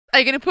Are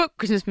you going to put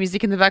Christmas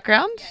music in the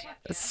background?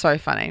 It's so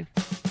funny.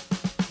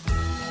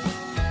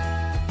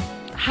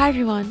 Hi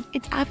everyone,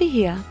 it's Abby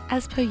here,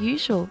 as per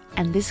usual,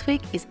 and this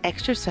week is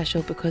extra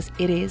special because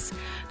it is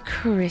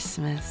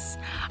Christmas.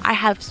 I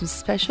have some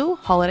special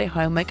holiday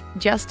homework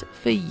just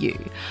for you.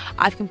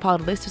 I've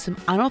compiled a list of some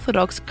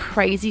unorthodox,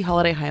 crazy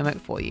holiday homework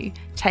for you.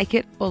 Take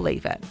it or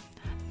leave it.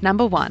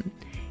 Number 1,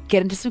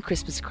 get into some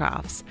Christmas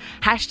crafts.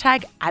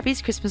 Hashtag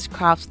Abby's Christmas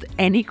crafts with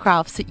any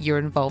crafts that you're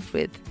involved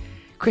with.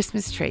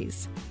 Christmas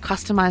trees,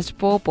 customized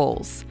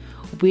baubles,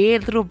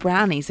 weird little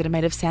brownies that are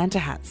made of Santa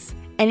hats.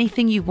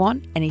 Anything you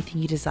want,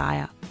 anything you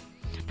desire.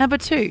 Number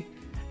 2,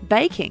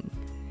 baking.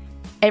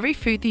 Every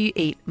food that you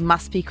eat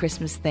must be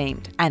Christmas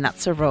themed, and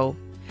that's a rule.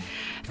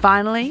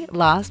 Finally,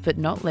 last but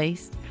not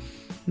least,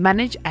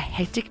 manage a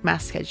hectic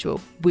mass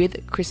schedule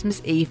with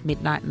Christmas Eve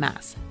midnight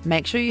mass.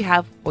 Make sure you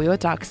have all your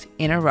ducks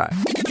in a row.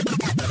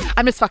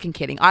 I'm just fucking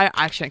kidding. I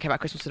actually don't care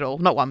about Christmas at all.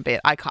 Not one bit.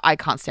 I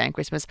can't stand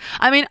Christmas.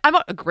 I mean, I'm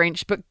not a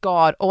Grinch, but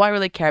God, all I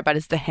really care about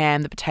is the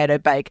ham, the potato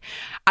bake.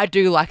 I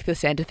do like the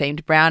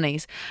Santa-themed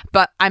brownies.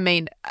 But, I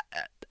mean,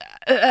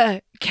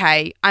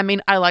 okay. I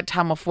mean, I like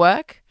time off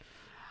work.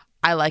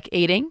 I like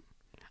eating.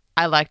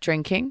 I like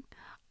drinking.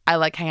 I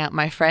like hanging out with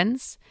my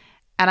friends.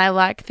 And I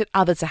like that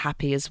others are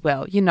happy as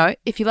well. You know,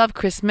 if you love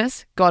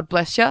Christmas, God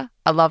bless you.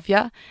 I love you.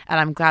 And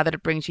I'm glad that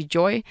it brings you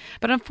joy.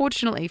 But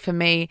unfortunately for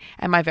me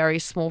and my very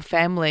small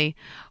family,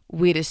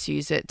 we just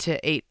use it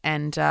to eat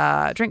and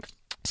drink.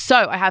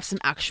 So I have some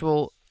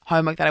actual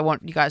homework that I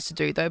want you guys to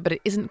do though, but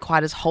it isn't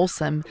quite as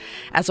wholesome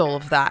as all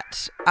of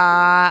that.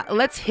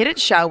 Let's hit it,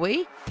 shall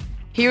we?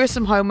 Here is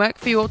some homework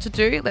for you all to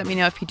do. Let me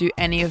know if you do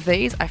any of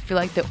these. I feel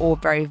like they're all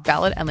very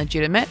valid and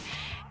legitimate.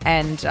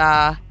 And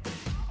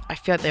I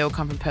feel like they all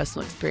come from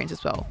personal experience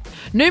as well.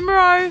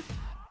 Numero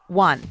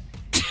 1.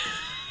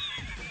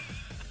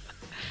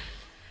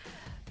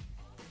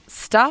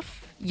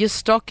 Stuff your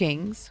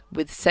stockings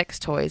with sex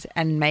toys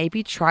and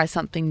maybe try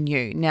something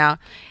new. Now,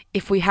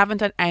 if we haven't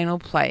done anal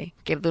play,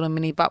 get a little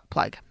mini butt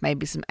plug,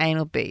 maybe some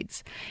anal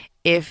beads.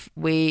 If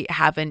we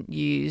haven't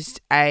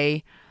used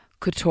a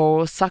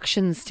clitoral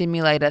suction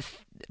stimulator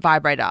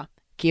vibrator,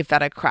 give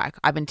that a crack.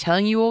 I've been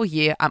telling you all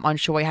year. I'm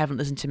unsure you haven't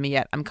listened to me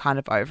yet. I'm kind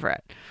of over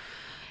it.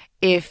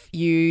 If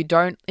you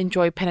don't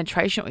enjoy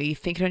penetration or you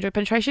think you don't enjoy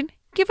penetration,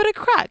 give it a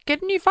crack.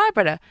 Get a new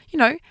vibrator. You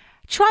know,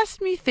 try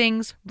some new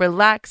things,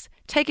 relax,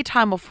 take your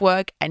time off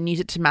work and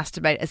use it to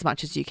masturbate as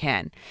much as you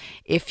can.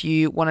 If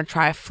you want to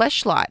try a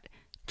fleshlight,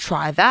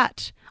 try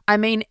that. I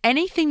mean,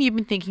 anything you've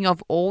been thinking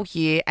of all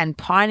year and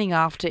pining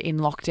after in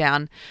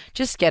lockdown,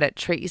 just get it,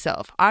 treat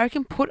yourself. I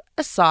reckon put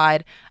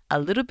aside a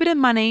little bit of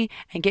money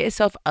and get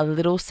yourself a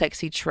little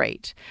sexy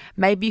treat.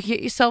 Maybe you can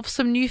get yourself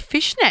some new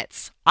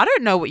fishnets. I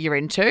don't know what you're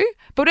into,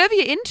 but whatever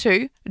you're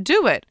into,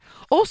 do it.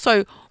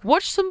 Also,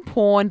 watch some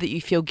porn that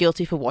you feel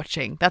guilty for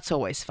watching. That's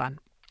always fun.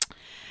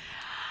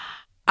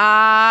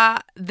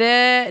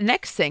 The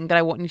next thing that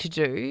I want you to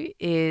do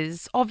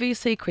is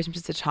obviously Christmas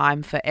is a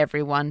time for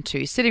everyone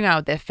to sit around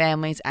with their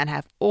families and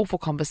have awful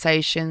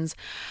conversations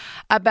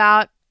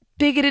about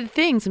bigoted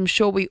things. I'm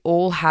sure we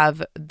all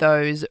have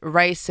those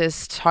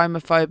racist,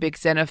 homophobic,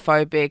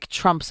 xenophobic,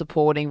 Trump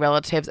supporting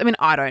relatives. I mean,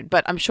 I don't,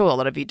 but I'm sure a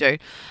lot of you do.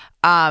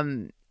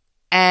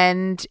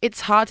 And it's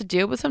hard to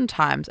deal with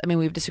sometimes. I mean,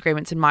 we have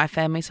disagreements in my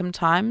family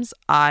sometimes.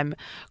 I'm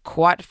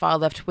quite far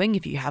left-wing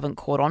if you haven't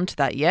caught on to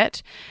that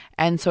yet.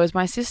 And so is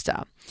my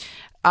sister.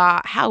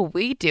 How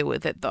we deal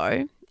with it,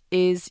 though,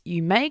 is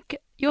you make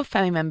your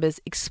family members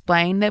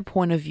explain their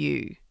point of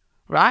view,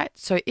 right?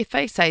 So if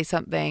they say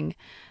something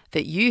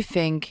that you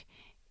think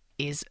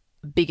is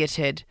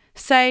bigoted,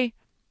 say,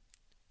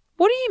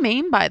 what do you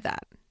mean by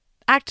that?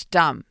 Act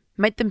dumb.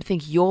 Make them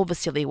think you're the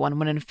silly one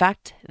when in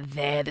fact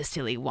they're the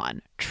silly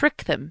one.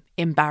 Trick them,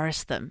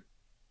 embarrass them.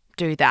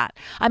 Do that.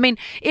 I mean,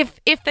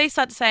 if they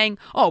start saying,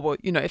 oh, well,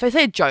 you know, if they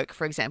say a joke,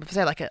 for example, if they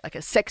say like a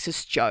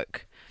sexist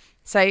joke,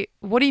 say,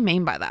 what do you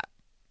mean by that?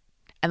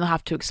 And they'll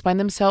have to explain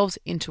themselves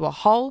into a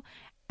hole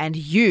and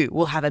you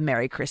will have a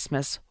Merry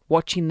Christmas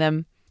watching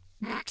them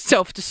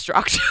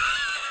self-destruct.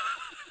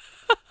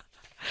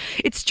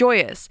 It's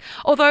joyous.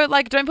 Although,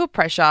 like, don't feel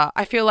pressure.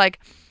 I feel like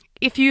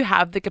if you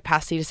have the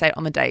capacity to say it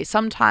on the day,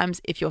 sometimes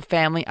if your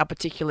family are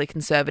particularly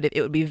conservative,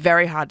 it would be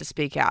very hard to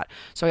speak out.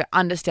 So I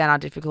understand how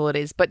difficult it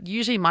is. But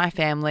usually my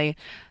family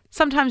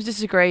sometimes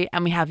disagree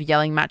and we have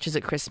yelling matches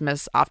at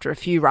Christmas after a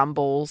few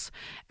rumbles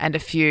and a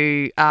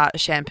few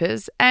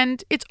champers.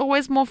 And it's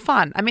always more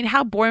fun. I mean,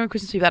 how boring would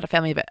Christmas be without a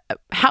family?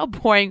 How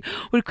boring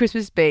would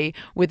Christmas be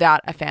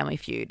without a family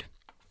feud?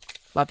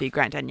 Love you,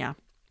 Grant Danya.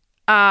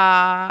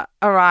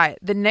 All right.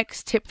 The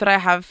next tip that I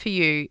have for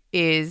you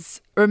is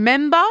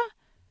remember...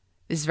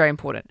 This is very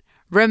important.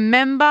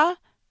 Remember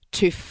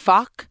to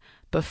fuck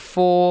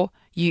before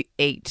you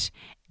eat.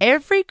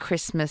 Every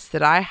Christmas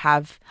that I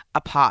have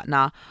a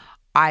partner,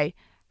 I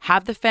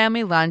have the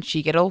family lunch.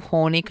 You get all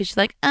horny because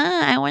you're like,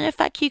 I want to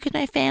fuck you because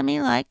my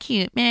family like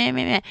you. Meh,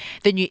 meh, meh.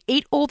 Then you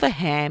eat all the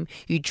ham.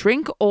 You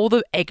drink all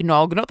the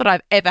eggnog. Not that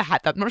I've ever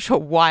had that. I'm not sure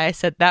why I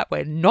said that.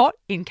 We're not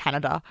in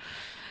Canada.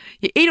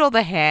 You eat all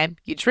the ham.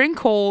 You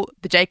drink all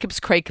the Jacob's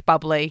Creek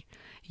bubbly.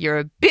 you're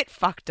a bit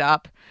fucked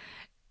up.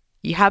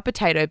 You have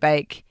potato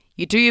bake.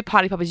 You do your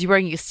party poppers. You're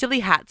wearing your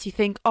silly hats. You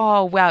think,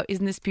 oh, wow,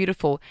 isn't this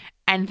beautiful?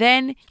 And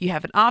then you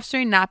have an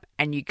afternoon nap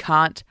and you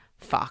can't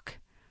fuck.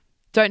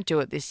 Don't do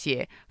it this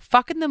year.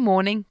 Fuck in the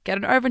morning. Get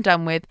it over and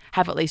done with.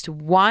 Have at least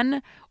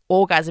one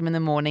orgasm in the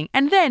morning.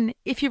 And then,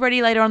 if you're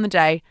ready later on the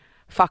day,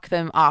 fuck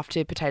them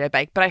after potato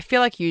bake. But I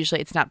feel like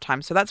usually it's nap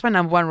time. So that's my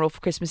number one rule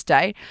for Christmas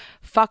Day.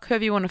 Fuck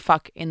whoever you want to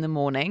fuck in the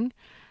morning.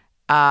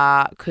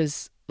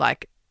 Because,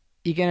 like,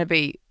 you're going to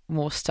be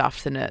more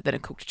stuffed than a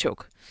cooked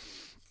chook.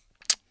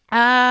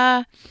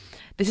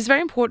 This is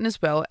very important as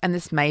well. And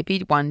this may be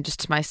one just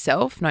to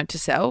myself, note to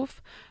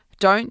self.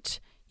 Don't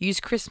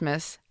use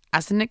Christmas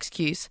as an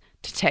excuse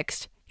to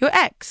text your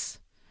ex.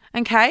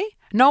 Okay?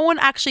 No one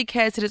actually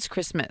cares that it's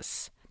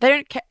Christmas. They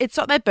don't care. It's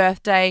not their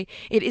birthday.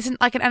 It isn't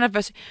like an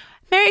anniversary.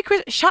 Merry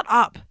Christmas. Shut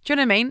up. Do you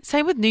know what I mean?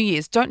 Same with New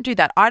Year's. Don't do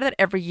that. I do that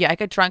every year. I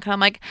get drunk and I'm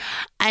like,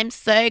 I'm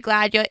so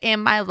glad you're in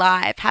my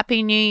life.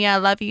 Happy New Year.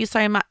 Love you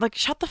so much. Like,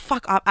 shut the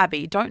fuck up,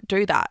 Abby. Don't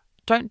do that.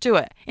 Don't do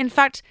it. In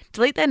fact,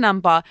 delete their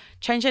number,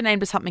 change their name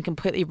to something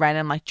completely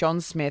random like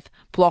John Smith,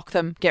 block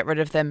them, get rid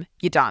of them.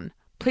 You're done.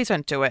 Please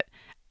don't do it.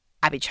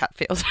 Abby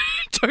Chatfield.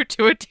 Don't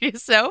do it to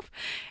yourself.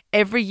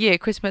 Every year,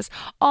 Christmas.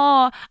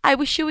 Oh, I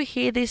wish you were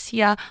here this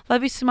year.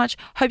 Love you so much.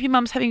 Hope your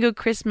mum's having a good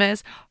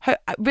Christmas. I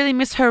really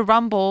miss her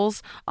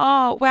rumbles.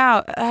 Oh,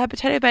 wow. Her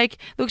potato bake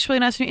looks really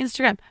nice on your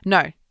Instagram.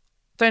 No,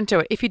 don't do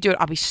it. If you do it,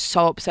 I'll be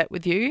so upset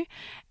with you.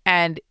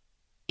 And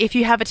if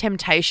you have a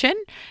temptation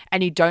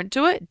and you don't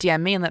do it,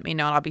 DM me and let me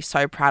know. And I'll be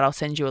so proud. I'll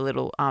send you a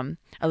little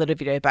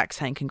video back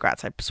saying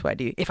congrats. I swear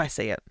to you if I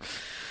see it.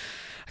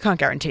 I can't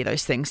guarantee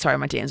those things. Sorry,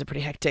 my DMs are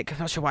pretty hectic. I'm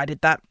not sure why I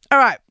did that. All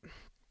right.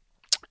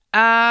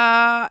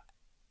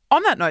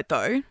 On that note,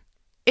 though,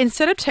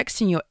 instead of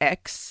texting your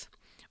ex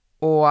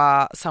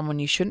or someone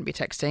you shouldn't be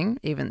texting,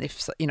 even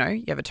if, you know,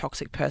 you have a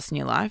toxic person in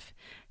your life,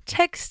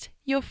 text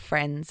your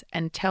friends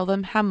and tell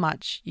them how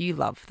much you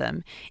love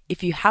them.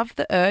 If you have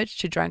the urge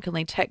to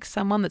drunkenly text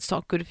someone that's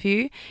not good for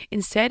you,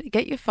 instead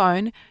get your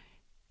phone,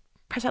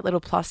 press that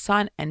little plus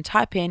sign and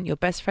type in your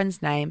best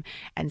friend's name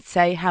and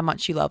say how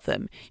much you love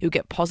them. You'll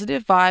get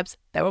positive vibes.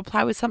 They'll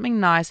reply with something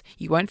nice.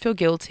 You won't feel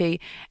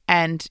guilty.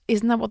 And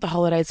isn't that what the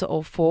holidays are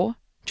all for?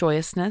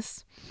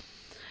 Joyousness.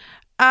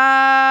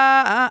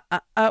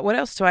 What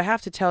else do I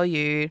have to tell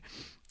you?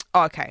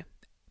 Oh, okay.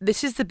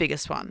 This is the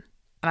biggest one.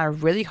 And I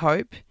really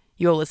hope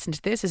you'll listen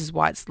to this. This is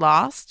why it's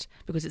last,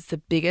 because it's the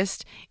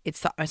biggest.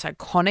 It's the most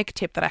iconic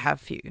tip that I have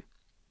for you.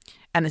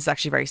 And this is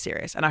actually very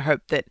serious. And I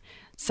hope that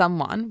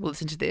someone will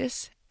listen to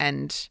this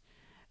and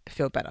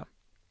feel better.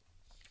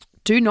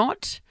 Do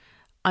not,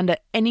 under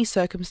any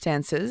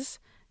circumstances,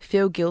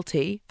 feel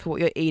guilty for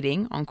what you're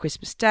eating on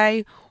Christmas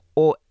Day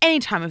or any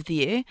time of the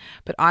year.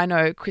 But I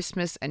know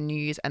Christmas and New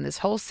Year's and this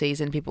whole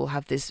season, people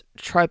have this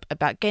trope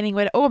about gaining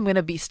weight. Oh, I'm going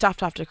to be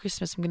stuffed after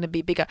Christmas. I'm going to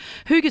be bigger.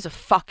 Who gives a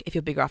fuck if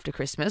you're bigger after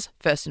Christmas,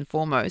 first and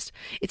foremost?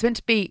 It's meant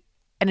to be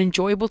an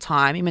enjoyable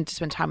time. You're meant to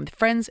spend time with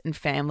friends and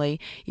family.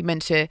 You're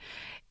meant to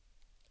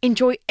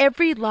enjoy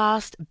every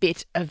last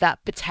bit of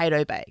that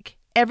potato bake,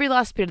 every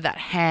last bit of that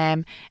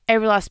ham,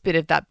 every last bit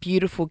of that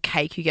beautiful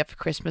cake you get for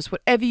Christmas,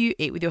 whatever you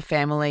eat with your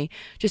family,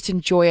 just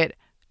enjoy it.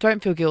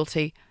 Don't feel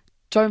guilty.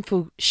 Don't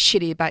feel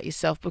shitty about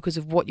yourself because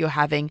of what you're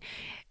having.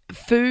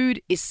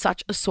 Food is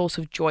such a source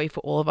of joy for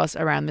all of us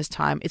around this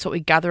time. It's what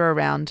we gather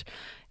around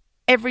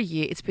every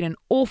year. It's been an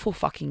awful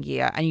fucking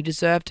year and you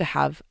deserve to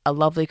have a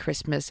lovely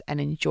Christmas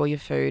and enjoy your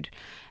food.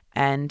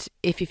 And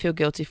if you feel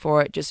guilty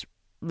for it, just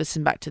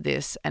listen back to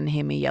this and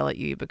hear me yell at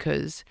you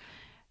because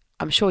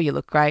I'm sure you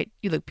look great.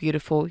 You look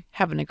beautiful,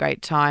 having a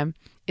great time.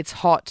 It's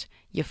hot,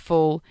 you're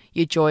full,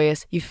 you're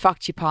joyous. You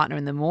fucked your partner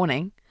in the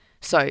morning.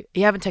 So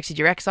you haven't texted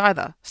your ex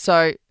either.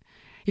 So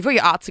you've got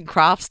your arts and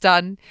crafts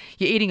done.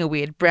 You're eating a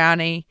weird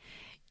brownie.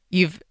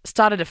 You've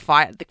started a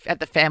fight at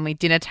the family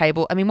dinner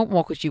table. I mean, what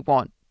more could you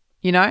want?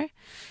 You know?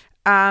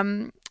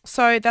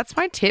 So that's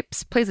my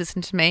tips. Please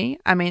listen to me.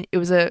 I mean, it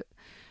was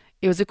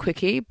a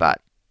quickie,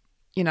 but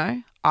you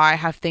know, I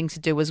have things to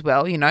do as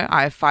well. You know,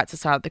 I have fights to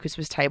start at the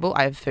Christmas table.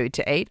 I have food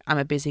to eat. I'm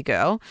a busy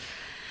girl.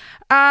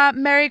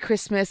 Merry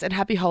Christmas and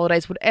happy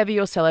holidays, whatever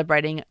you're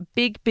celebrating.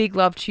 Big, big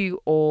love to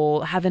you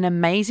all. Have an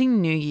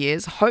amazing New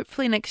Year's.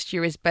 Hopefully next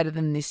year is better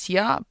than this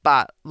year.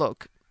 But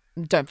look,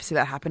 don't foresee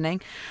that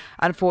happening,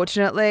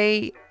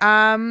 unfortunately.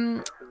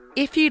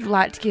 If you'd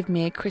like to give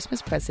me a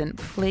Christmas present,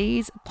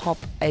 please pop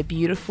a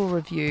beautiful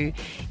review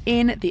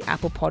in the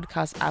Apple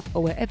Podcast app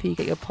or wherever you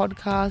get your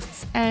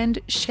podcasts and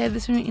share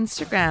this on your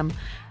Instagram.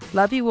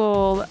 Love you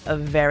all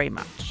very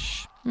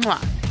much.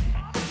 Mwah.